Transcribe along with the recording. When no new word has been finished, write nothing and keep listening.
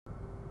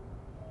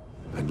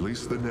At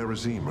least the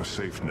Nerazim are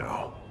safe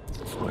now.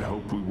 I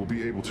hope we will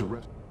be able to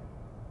rest.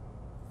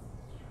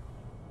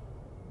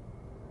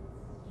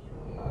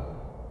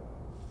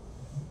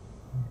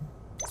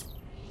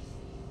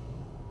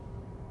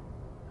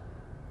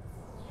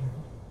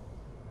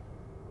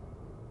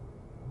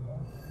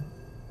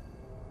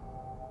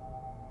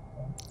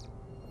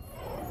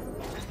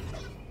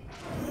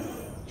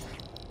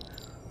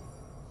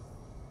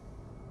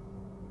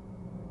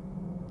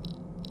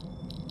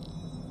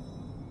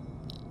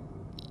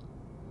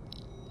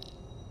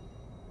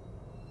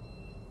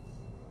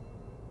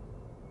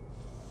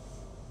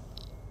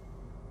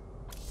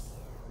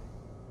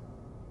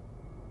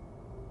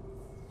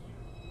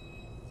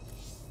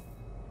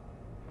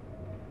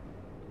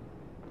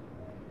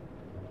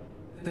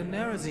 The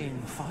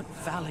Nerazim fought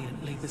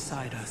valiantly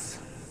beside us,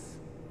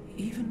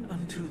 even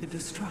unto the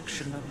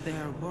destruction of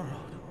their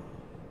world.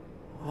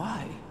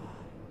 Why?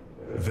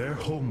 Their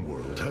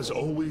homeworld has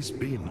always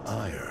been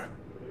Ire.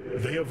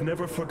 They have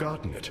never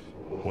forgotten it,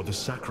 or the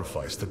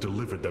sacrifice that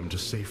delivered them to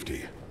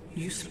safety.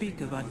 You speak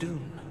of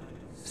Adun.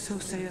 So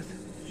saith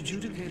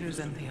Judicator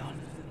Zentheon.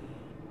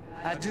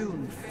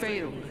 Adun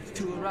failed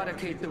to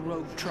eradicate the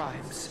rogue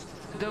tribes,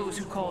 those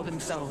who call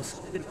themselves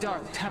the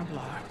Dark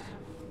Templar.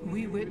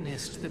 We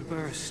witnessed the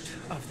burst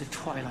of the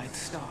Twilight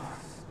Star.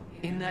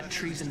 In that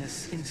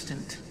treasonous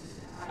instant,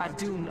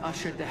 Adun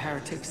ushered the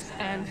heretics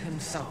and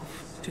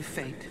himself to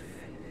fate,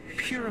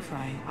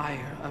 purifying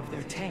Ire of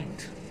their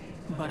taint,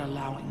 but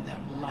allowing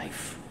them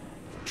life.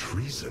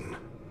 Treason?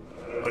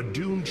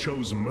 Adun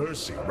chose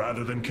mercy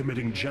rather than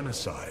committing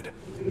genocide.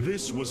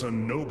 This was a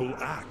noble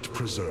act,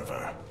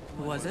 Preserver.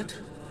 Was it?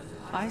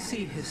 I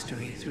see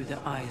history through the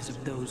eyes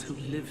of those who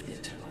lived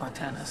it,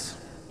 Artanis.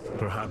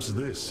 Perhaps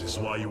this is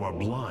why you are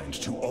blind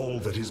to all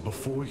that is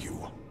before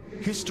you.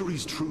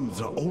 History's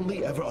truths are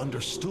only ever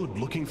understood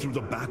looking through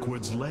the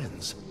backwards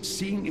lens,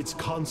 seeing its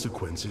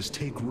consequences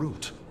take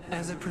root.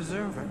 As a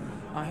preserver,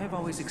 I have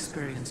always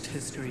experienced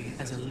history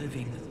as a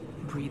living,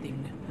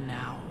 breathing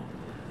now,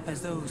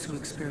 as those who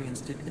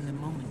experienced it in the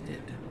moment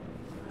did.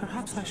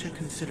 Perhaps I should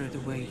consider the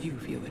way you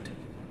view it.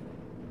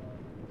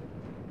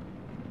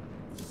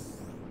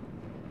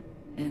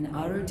 An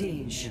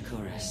Arudin,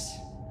 Shakuras.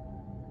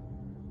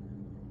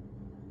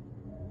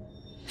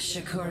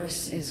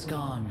 Shakuras is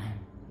gone.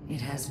 It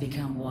has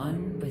become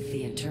one with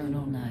the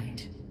eternal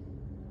night.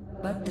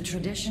 But the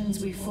traditions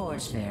we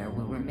forged there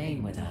will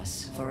remain with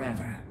us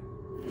forever.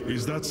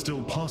 Is that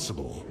still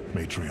possible,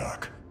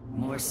 Matriarch?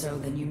 More so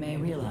than you may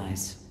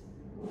realize.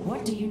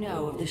 What do you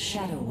know of the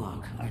Shadow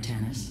Walk,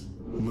 Artanis?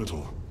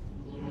 Little.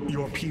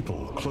 Your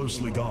people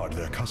closely guard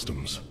their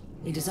customs.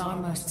 It is our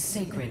most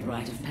sacred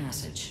rite of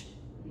passage.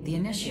 The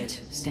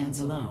Initiate stands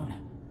alone.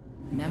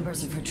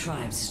 Members of her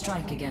tribes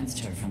strike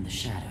against her from the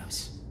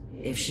shadows.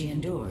 If she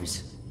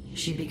endures,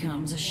 she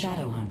becomes a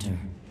Shadow Hunter,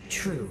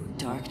 true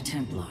Dark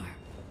Templar.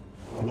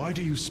 Why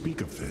do you speak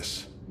of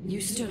this?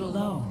 You stood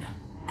alone,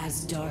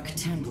 as Dark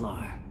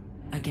Templar,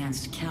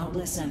 against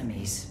countless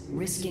enemies,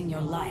 risking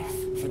your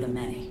life for the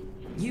many.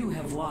 You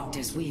have walked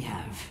as we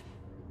have.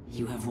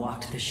 You have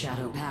walked the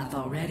Shadow Path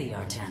already,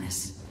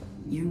 Artanis.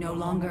 You no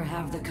longer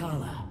have the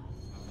Kala.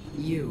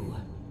 You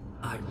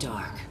are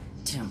Dark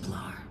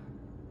Templar.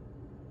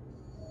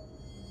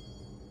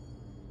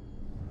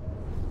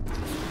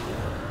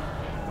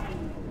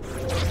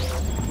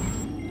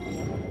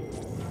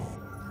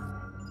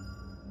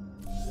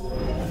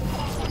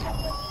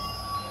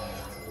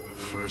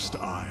 First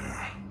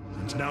Ire,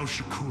 and now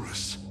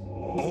Shakuras.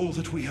 All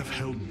that we have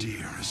held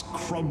dear is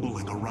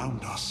crumbling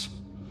around us.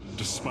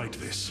 Despite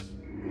this,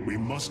 we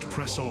must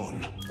press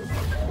on.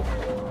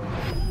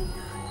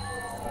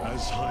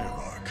 As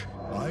Hierarch,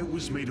 I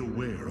was made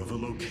aware of a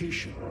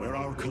location where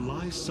our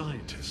Kalai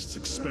scientists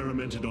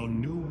experimented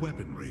on new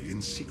weaponry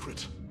in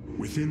secret.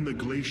 Within the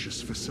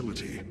Glacius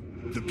facility,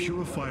 the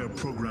Purifier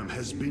program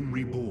has been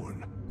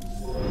reborn.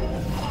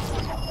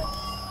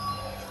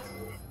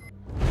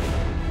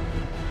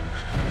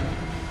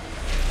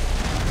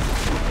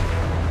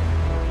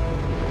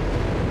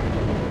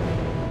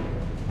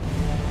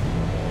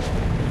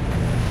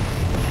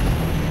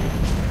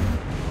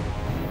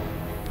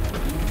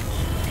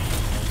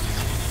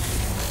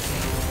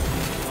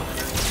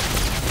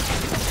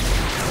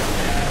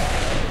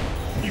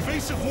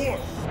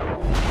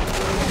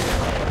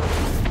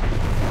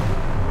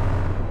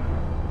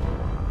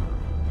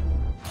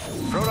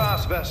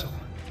 Vessel.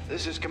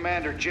 This is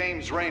Commander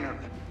James Raynor.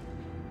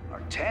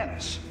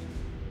 Artanis?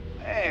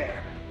 Man,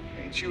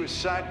 ain't you a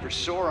sight for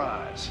sore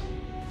eyes?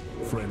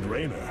 Friend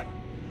Raynor,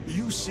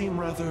 you seem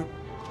rather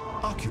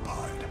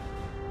occupied.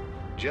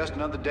 Just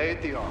another day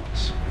at the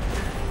office.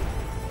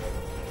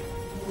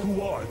 Who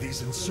are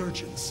these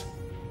insurgents?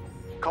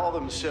 Call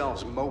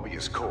themselves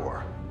Mobius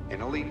Corps,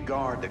 an elite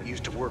guard that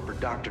used to work for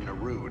Dr.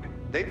 Narud.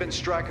 They've been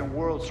striking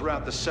worlds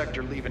throughout the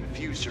sector, leaving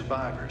few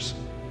survivors.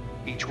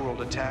 Each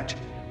world attacked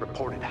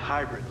reported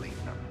hybrid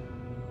leaving them.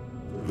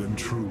 Then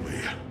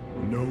truly,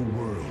 no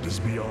world is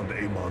beyond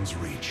Amon's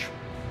reach.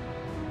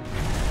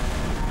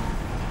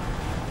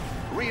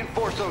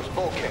 Reinforce those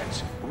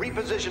bulkheads.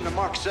 Reposition the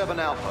Mark 7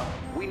 Alpha.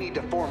 We need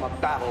to form a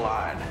battle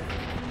line.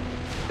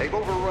 They've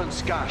overrun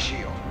Sky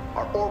Shield,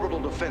 our orbital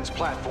defense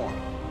platform.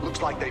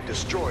 Looks like they've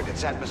destroyed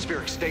its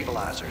atmospheric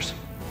stabilizers.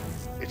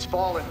 It's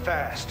falling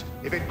fast.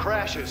 If it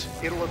crashes,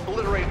 it'll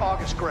obliterate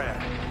August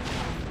Grad.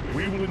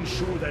 We will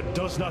ensure that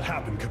does not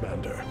happen,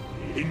 Commander.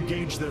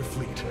 Engage their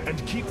fleet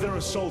and keep their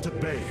assault at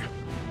bay.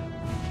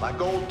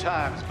 Like old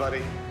times,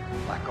 buddy.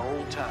 Like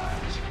old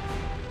times.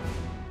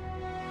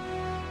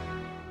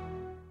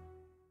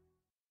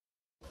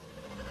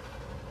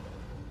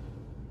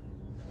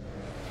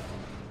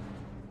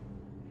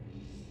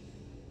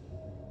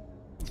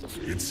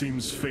 It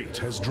seems fate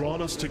has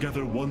drawn us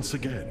together once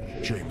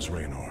again, James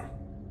Raynor.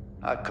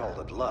 I'd call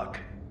it luck.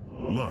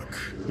 Luck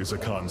is a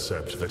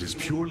concept that is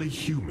purely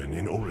human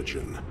in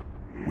origin.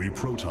 We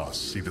Protoss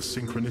see the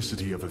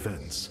synchronicity of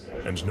events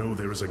and know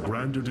there is a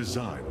grander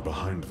design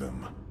behind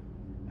them.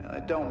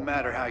 It don't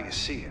matter how you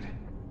see it.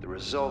 The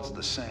result's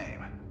the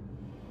same.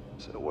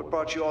 So what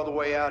brought you all the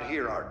way out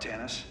here,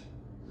 Artanis?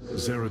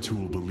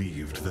 Zeratul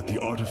believed that the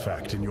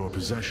artifact in your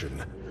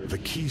possession, the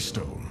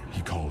Keystone,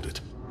 he called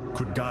it,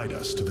 could guide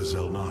us to the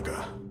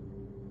Xel'Naga.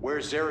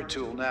 Where's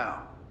Zeratul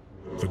now?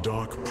 The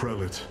Dark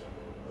Prelate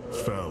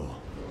fell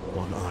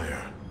on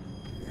Ire.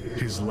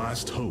 His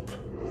last hope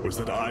was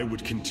that I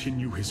would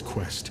continue his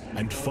quest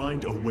and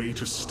find a way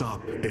to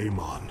stop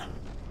Amon.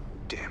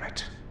 Damn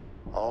it.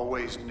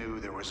 Always knew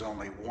there was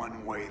only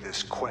one way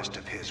this quest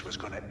of his was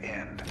gonna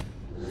end.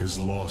 His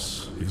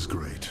loss is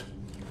great.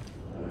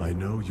 I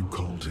know you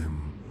called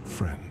him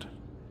friend.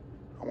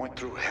 I went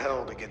through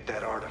hell to get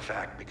that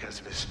artifact because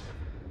of his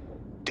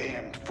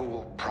damned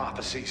fool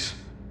prophecies.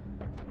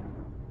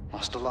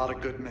 Lost a lot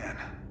of good men.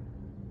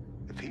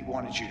 If he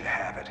wanted you to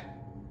have it,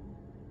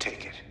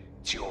 take it.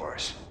 It's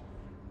yours.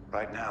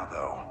 Right now,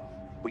 though,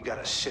 we got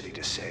a city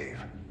to save.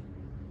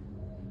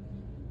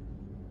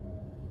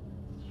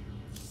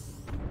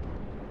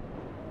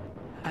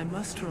 I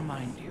must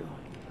remind you,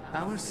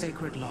 our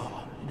sacred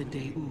law, the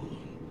Deul,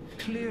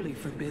 clearly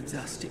forbids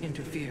us to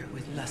interfere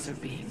with lesser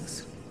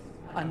beings.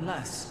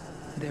 Unless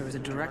there is a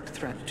direct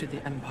threat to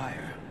the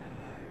Empire.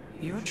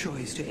 Your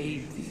choice to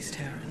aid these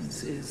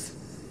Terrans is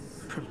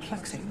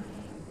perplexing.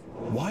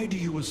 Why do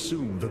you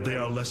assume that they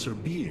are lesser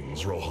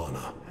beings,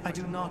 Rohana? I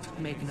do not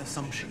make an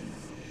assumption.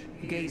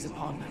 Gaze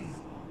upon them.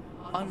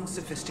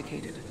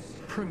 Unsophisticated,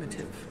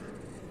 primitive.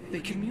 They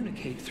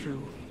communicate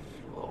through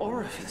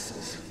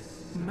orifices,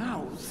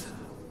 mouths.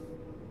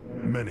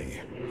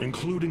 Many,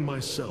 including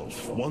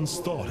myself, once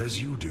thought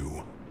as you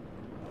do.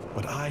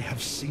 But I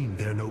have seen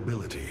their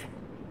nobility.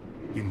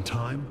 In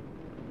time,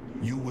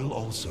 you will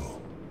also.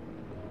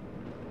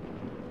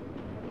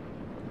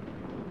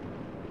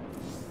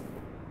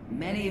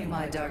 Many of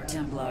my Dark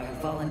Templar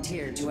have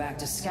volunteered to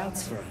act as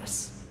scouts for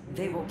us.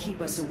 They will keep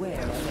us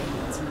aware of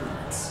Amon's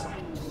movements.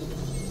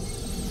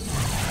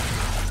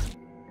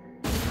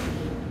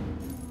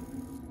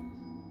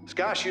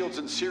 Sky Shield's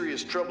in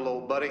serious trouble,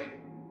 old buddy.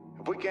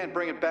 If we can't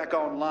bring it back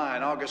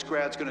online, August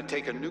Grad's gonna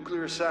take a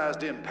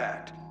nuclear-sized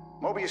impact.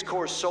 Mobius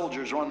Corps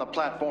soldiers are on the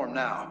platform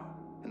now,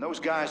 and those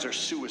guys are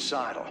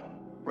suicidal.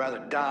 Rather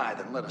die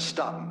than let us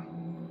stop them.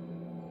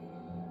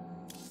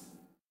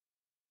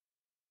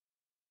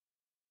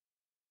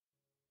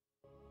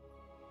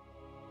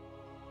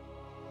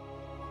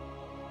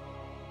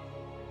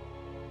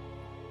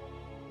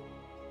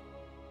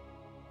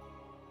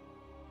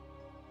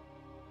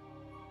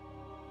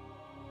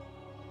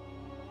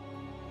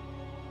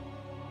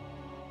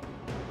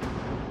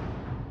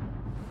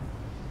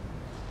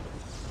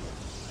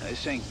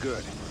 This ain't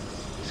good.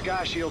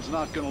 Sky Shield's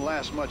not gonna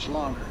last much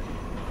longer.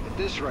 At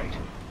this rate,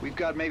 we've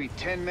got maybe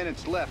 10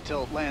 minutes left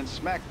till it lands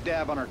smack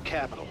dab on our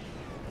capital.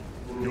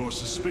 Your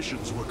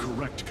suspicions were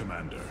correct,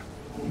 Commander.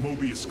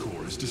 Mobius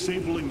Corps is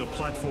disabling the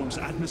platform's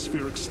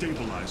atmospheric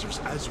stabilizers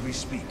as we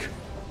speak.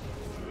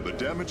 The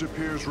damage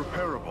appears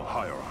repairable,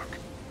 Hierarch.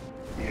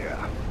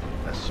 Yeah,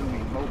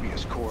 assuming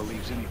Mobius Corps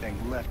leaves anything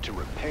left to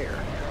repair.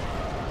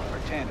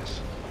 Artanis,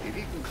 if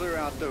you can clear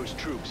out those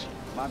troops,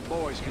 my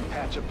boys can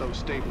patch up those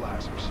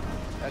stabilizers.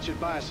 That should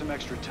buy us some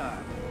extra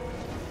time.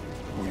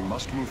 We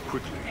must move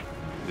quickly.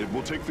 It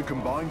will take the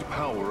combined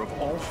power of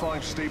all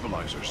 5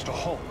 stabilizers to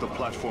halt the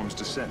platform's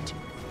descent.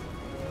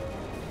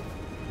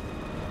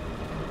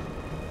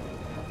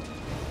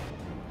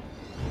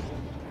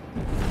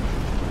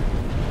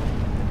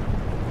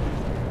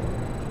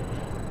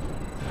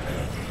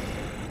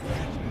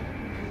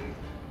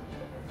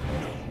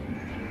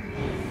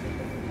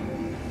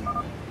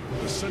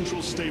 The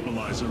central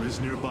stabilizer is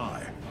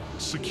nearby.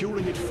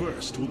 Securing it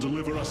first will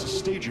deliver us a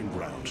staging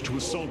ground to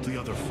assault the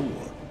other 4.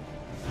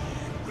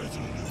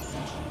 Resolute.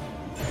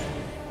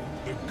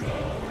 The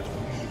guard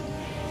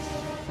moves.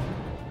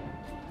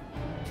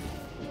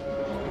 Your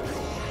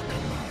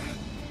command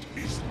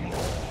is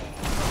law.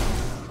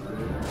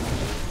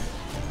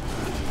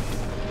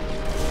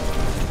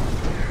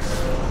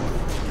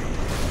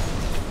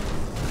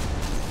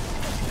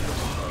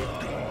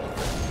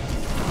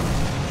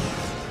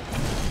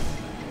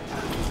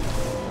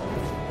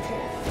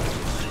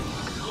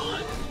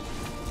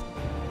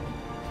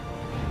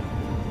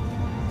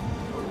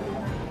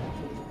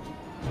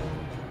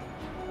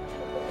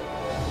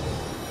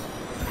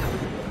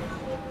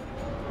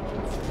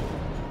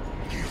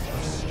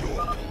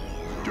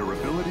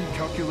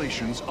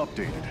 information's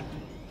updated.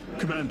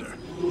 Commander,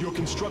 your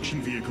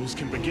construction vehicles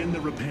can begin the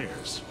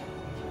repairs.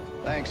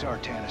 Thanks,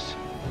 Artanis.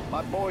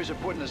 My boys are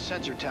putting a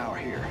sensor tower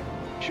here.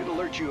 Should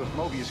alert you if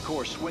Mobius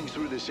Core swings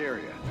through this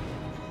area.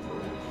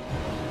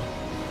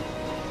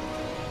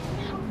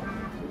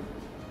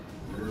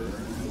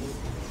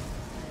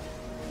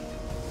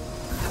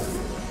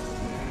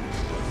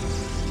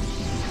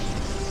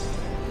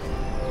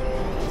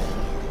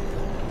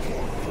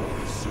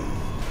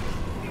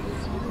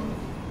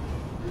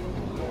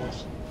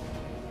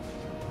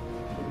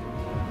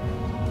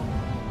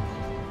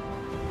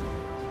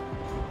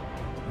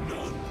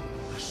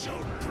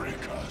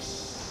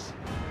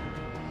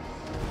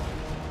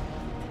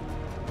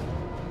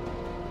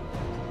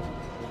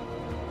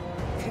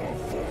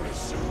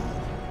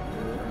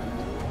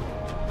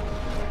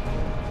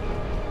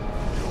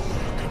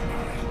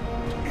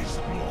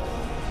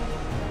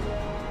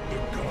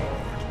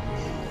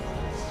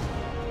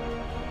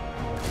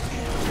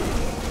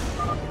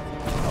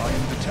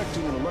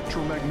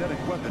 Electromagnetic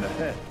weapon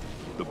ahead.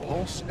 The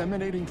pulse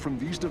emanating from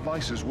these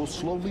devices will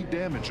slowly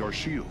damage our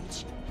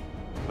shields.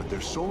 But their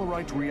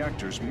solarite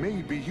reactors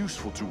may be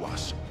useful to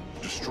us.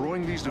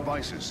 Destroying these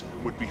devices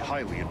would be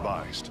highly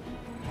advised.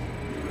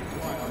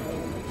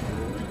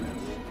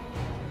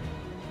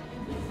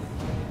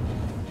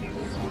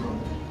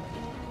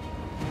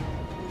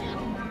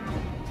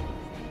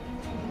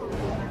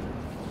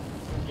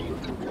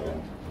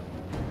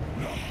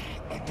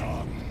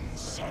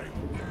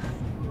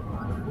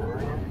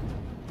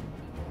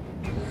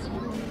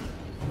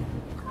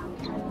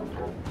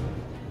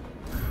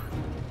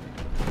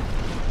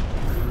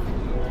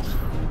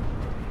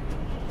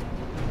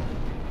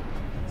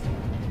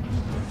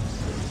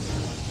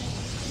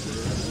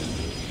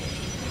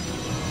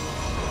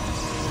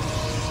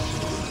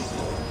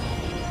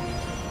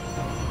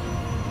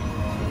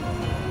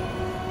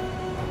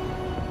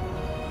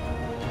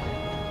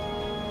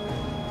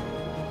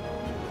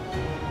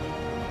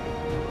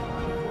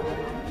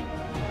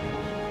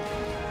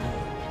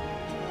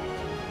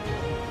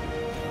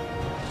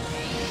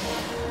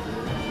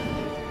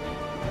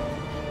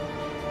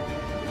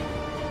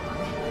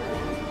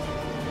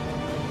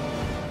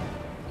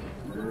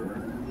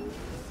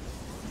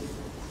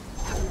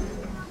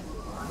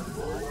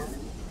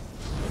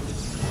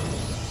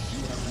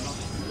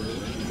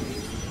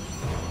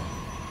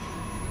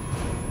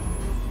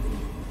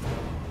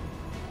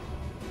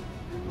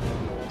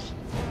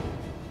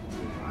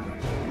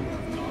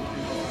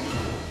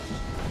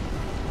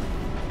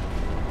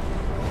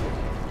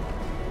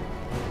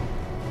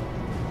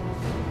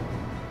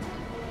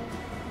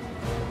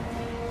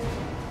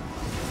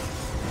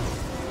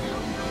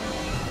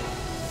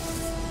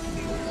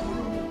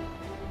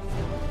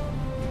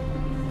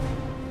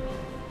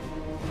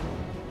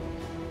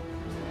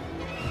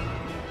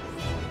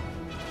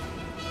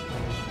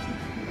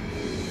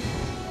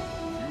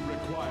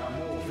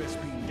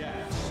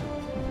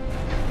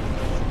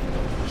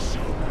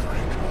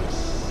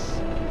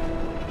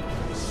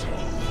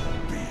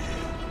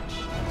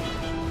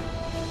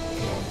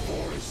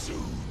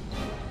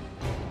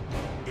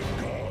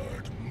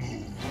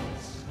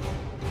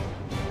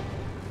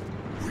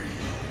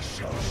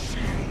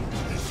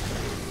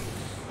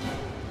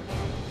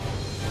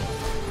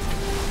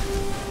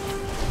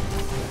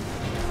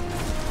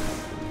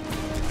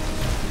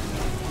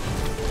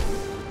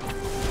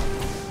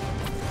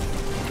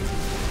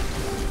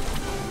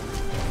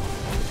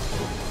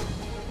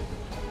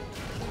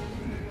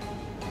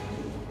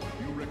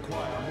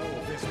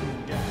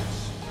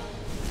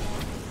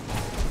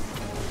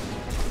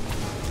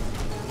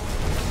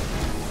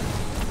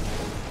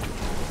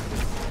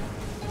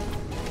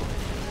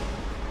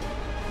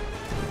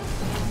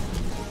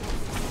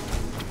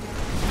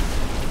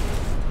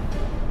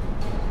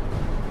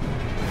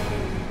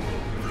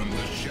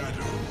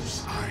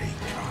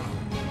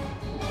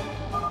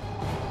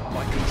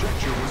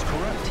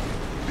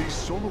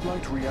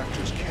 Solarite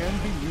reactors can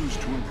be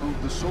used to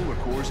improve the solar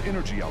core's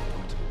energy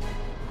output.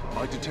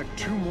 I detect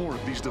 2 more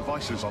of these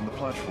devices on the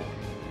platform.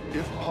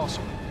 If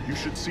possible, you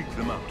should seek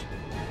them out.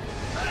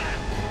 I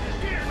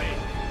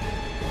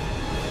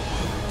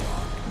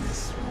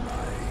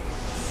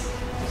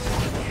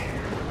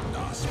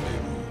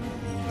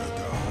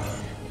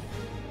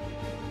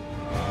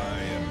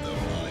am the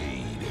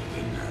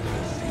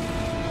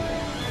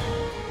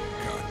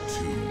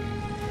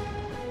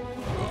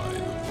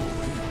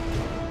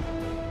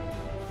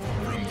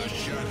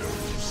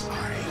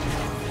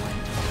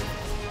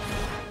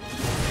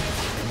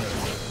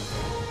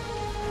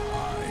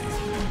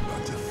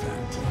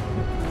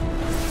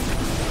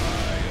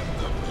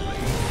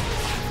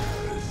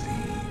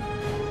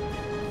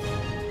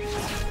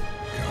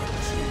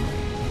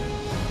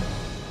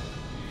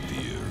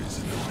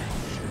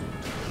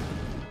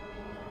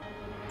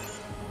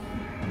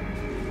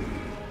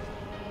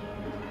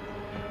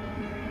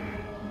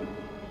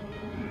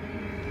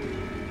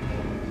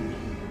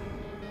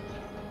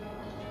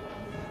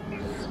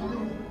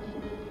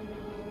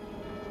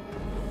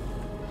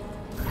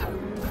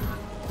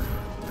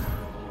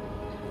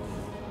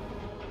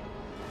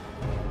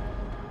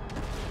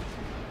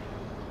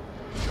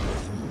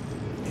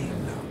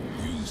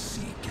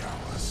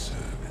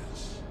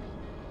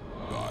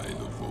By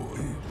the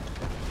void.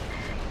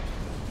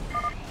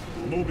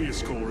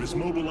 Mobius Corps is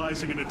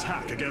mobilizing an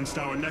attack against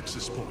our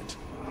nexus point.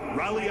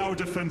 Rally our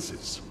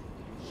defenses.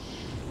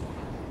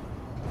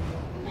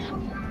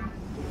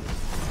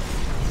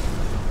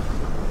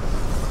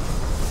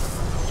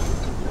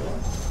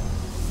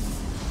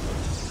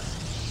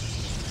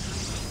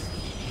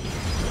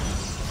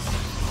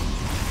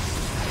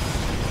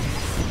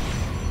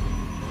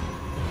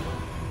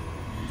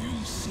 You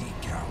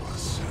seek our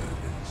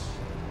service.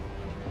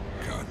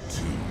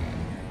 Cartoon.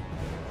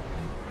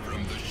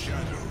 From the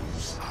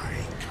shadows I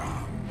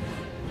come.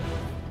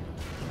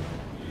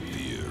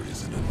 Fear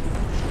is an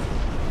illusion.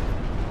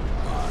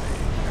 I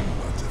am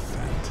but a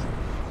phantom.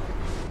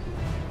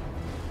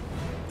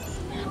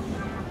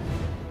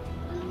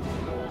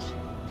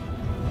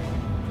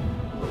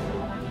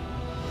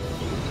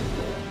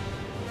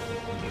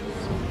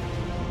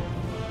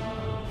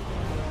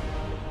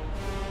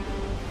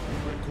 We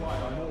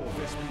require more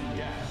Vespene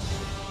gas.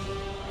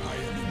 I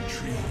am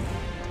intrigued.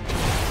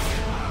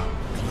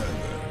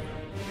 Clever.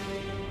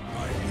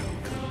 I will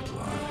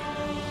comply.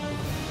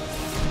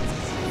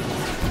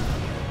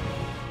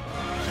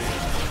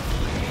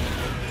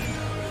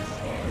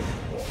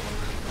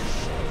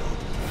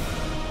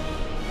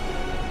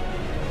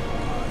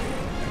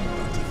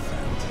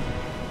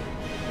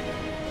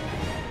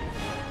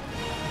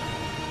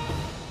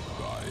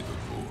 By the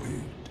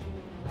void.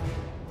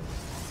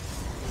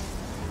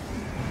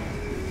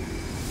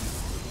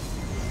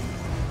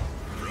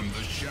 From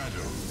the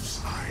shadows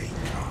I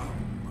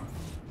come.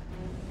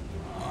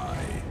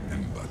 I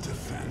am but a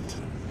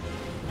phantom.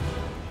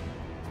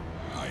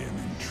 I am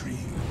intrigued.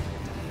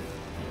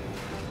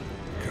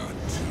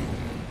 Cartoon.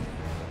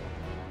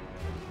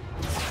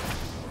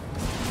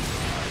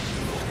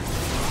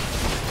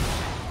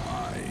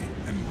 I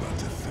am but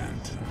a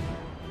phantom.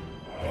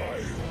 I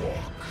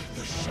walk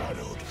the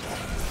shadowed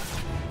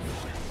path.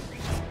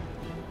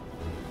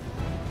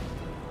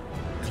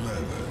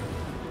 Clever.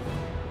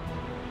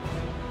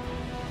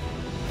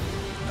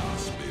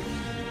 Nasbim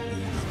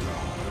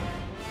Unadar.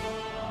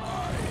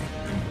 I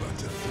am but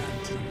a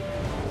phantom.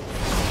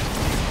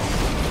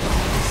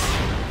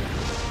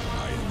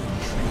 I am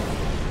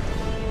intrigued.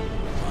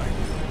 I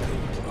will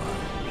comply.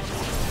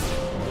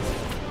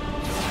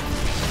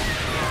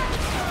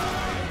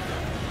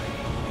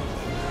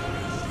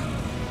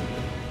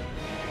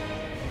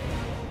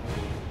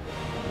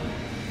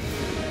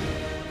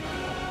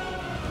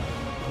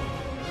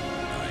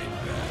 I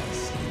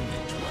bask in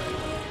the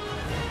twilight.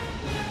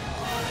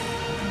 I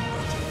am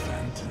but a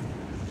phantom.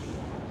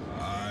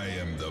 I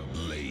am the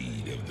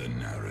blade of the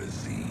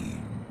Narazim.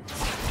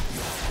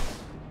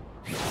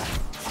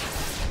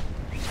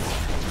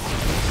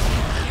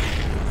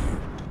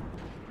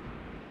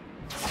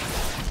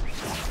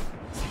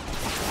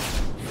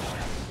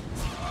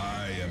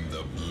 I am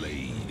the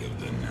blade of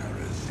the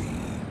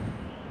Narazim.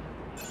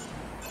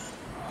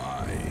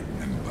 I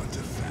am but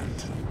a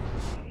phantom.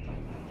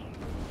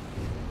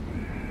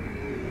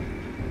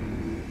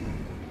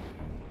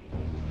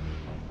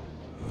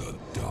 The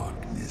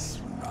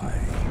darkness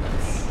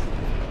rides.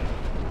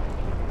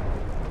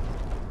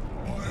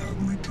 I have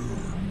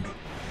returned.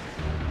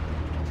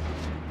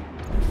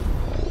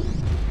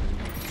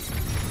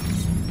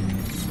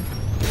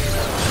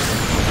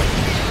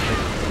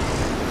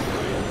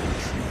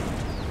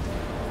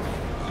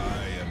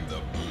 I am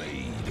the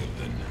blade of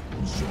the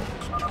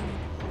Narazim.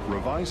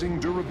 Revising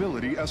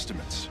durability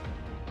estimates.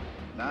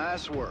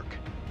 Nice work.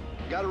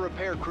 Got a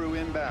repair crew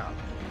inbound.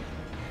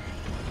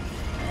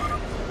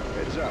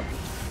 Heads up.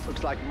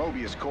 Looks like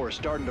Mobius Corps is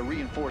starting to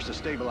reinforce the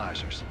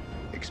stabilizers.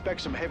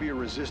 Expect some heavier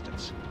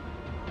resistance.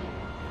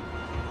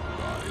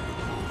 By the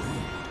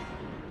void.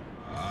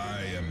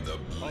 I am the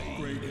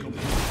blade of the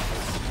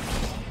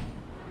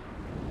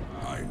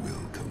I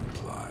will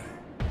comply.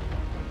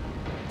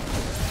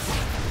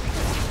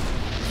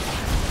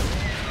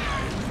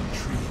 I am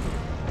intrigued.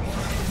 I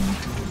am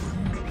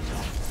returned.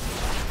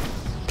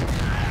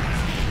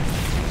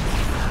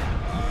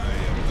 I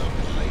am the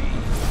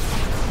blade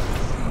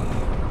of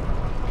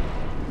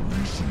the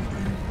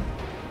receiving.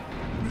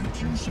 Make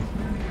use of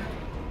me.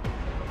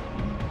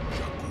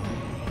 Jakul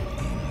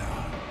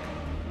Inak.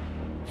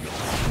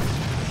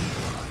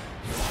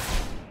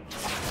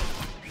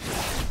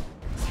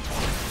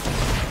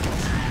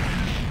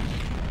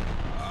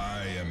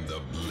 I am the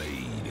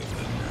blade of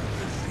the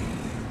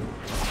Narazim.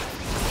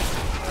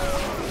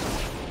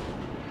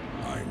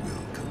 I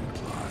will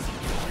comply.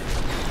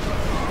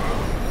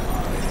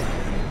 I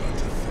am but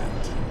a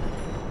phantom.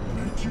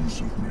 Make use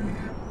of me.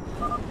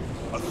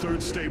 A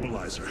third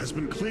stabilizer has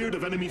been cleared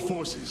of enemy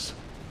forces.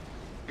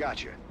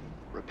 Gotcha.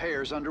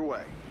 Repairs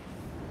underway.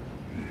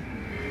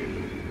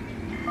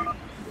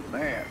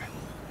 Man,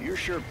 you're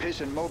sure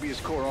pissing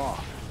Mobius Corps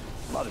off.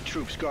 A lot of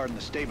troops guarding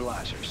the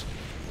stabilizers.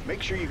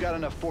 Make sure you got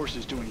enough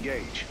forces to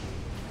engage.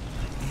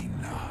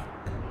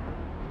 Enoch.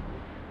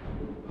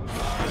 I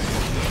am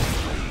the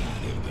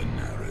blade of the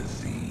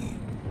Narazim.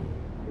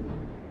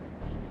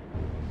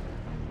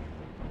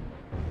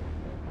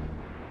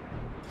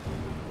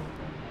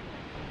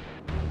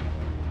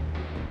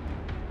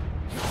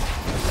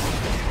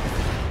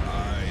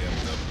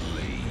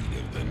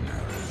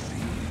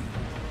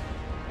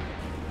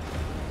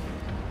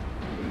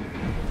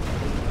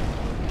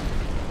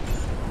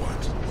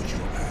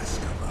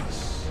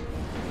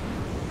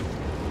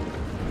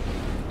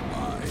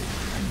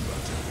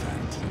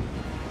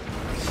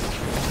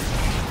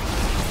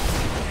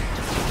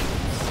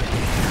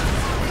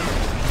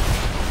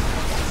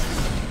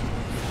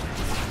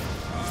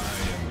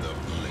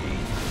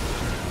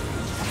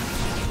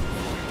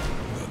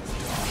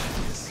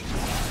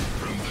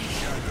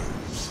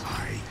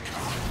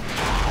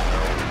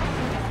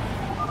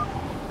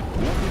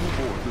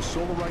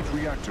 Solarite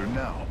reactor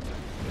now.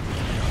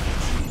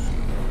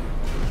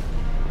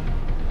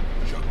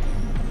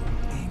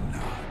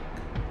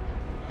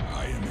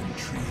 I am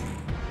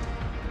intrigued.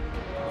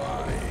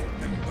 I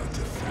am but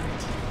a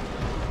phantom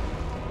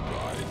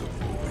by the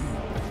void.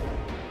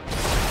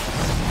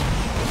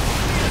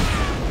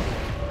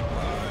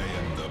 I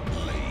am the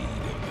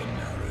blade of the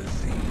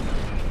Narazim.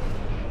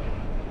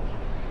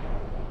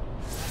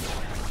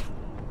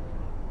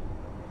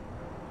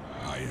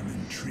 I am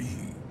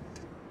intrigued.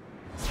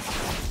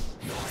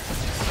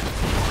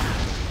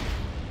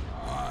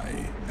 I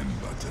am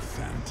but a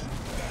phantom.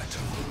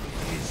 Battle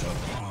is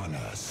upon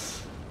us.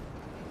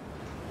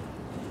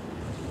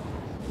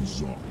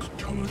 Zoc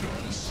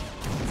Telegas.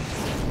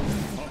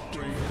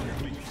 Upgrade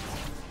complete.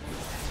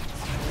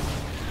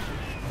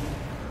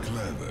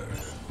 Clever.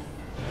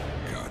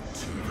 Got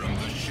to. From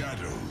the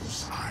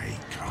shadows I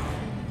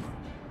come.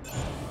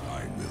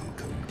 I will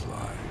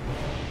comply.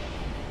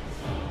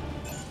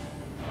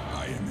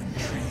 I am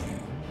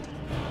intrigued.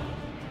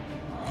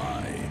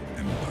 I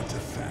am but a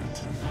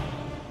phantom.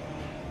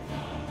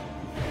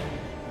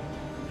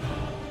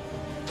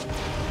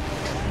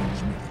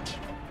 Transmit.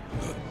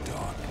 The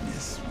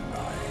darkness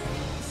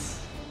rises.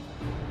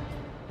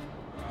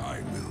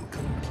 I will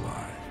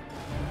comply.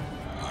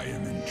 I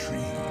am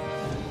intrigued.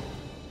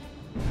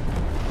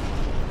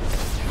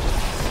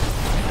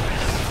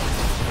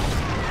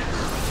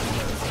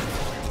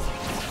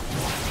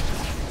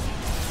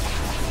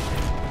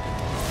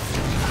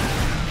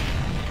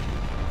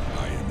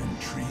 I am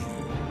intrigued.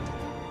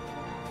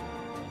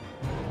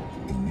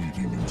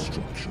 Awaiting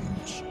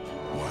instructions.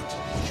 What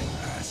would you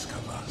ask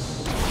of us?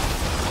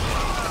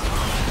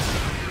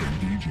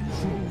 Engaging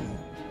foe.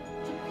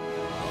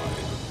 By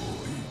the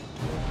void.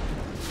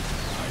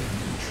 I am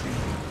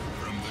intrigued.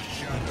 From the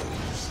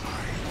shadows I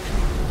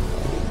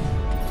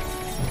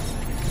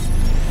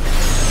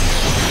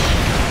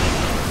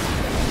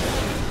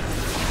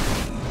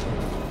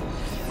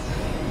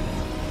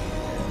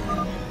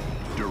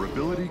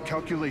Durability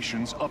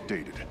calculations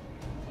updated.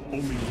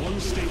 Only one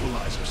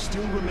stabilizer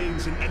still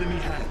remains in enemy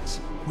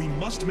hands. We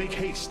must make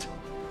haste.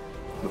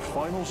 The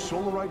final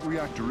Solarite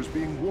reactor is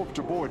being warped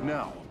aboard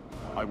now.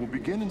 I will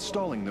begin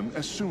installing them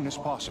as soon as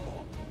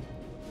possible.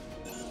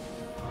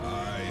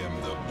 I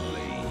am the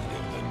blade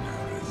of the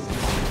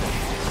Narazim.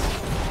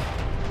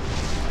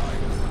 I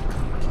will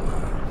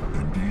comply.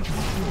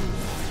 Engaging foe.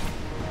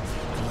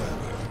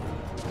 Clever.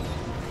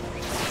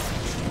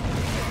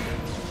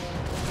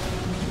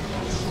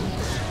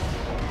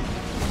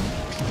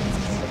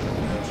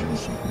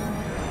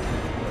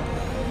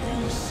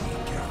 You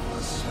seek out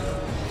the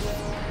service.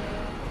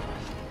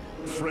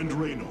 Friend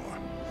Raynor,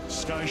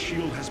 Sky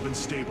Shield has been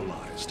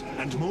stabilized,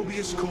 and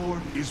Mobius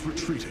Core is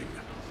retreating.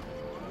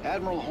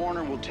 Admiral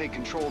Horner will take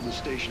control of the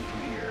station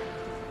from here.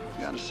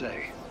 Gotta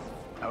say,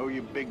 I owe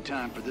you big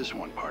time for this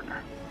one,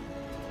 partner.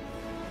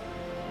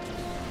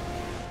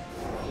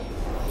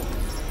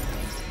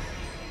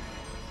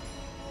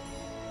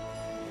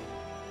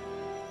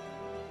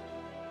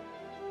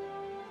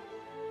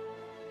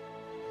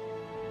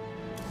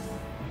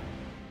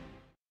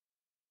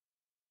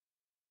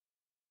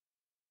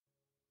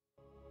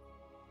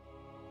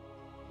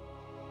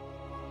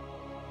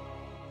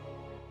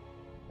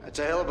 That's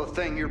a hell of a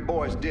thing your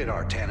boys did,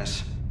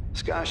 Artanis.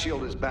 Sky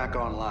Shield is back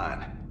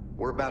online.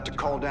 We're about to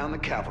call down the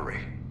cavalry.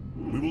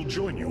 We will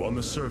join you on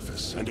the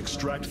surface and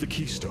extract the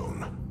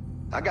keystone.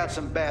 I got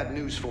some bad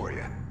news for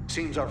you.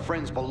 Seems our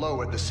friends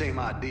below had the same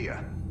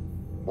idea.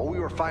 While we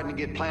were fighting to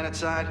get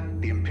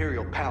planetside, the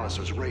Imperial Palace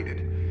was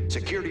raided.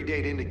 Security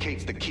data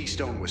indicates the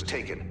keystone was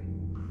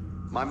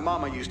taken. My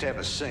mama used to have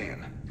a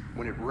saying,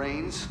 when it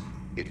rains,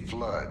 it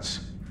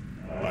floods.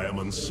 I am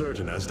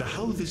uncertain as to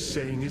how this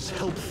saying is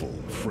helpful,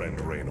 friend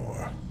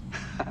Raynor.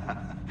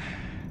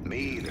 Me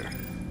either.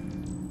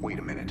 Wait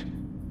a minute.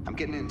 I'm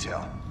getting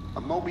intel. A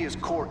Mobius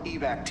Core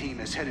evac team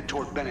is headed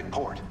toward Bennett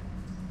Port.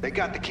 They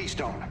got the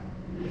keystone.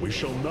 We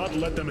shall not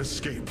let them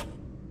escape.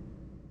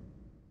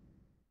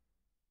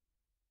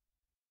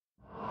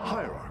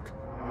 Hierarch,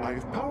 I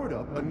have powered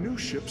up a new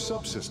ship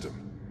subsystem.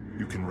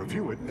 You can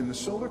review it in the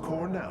solar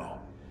core now.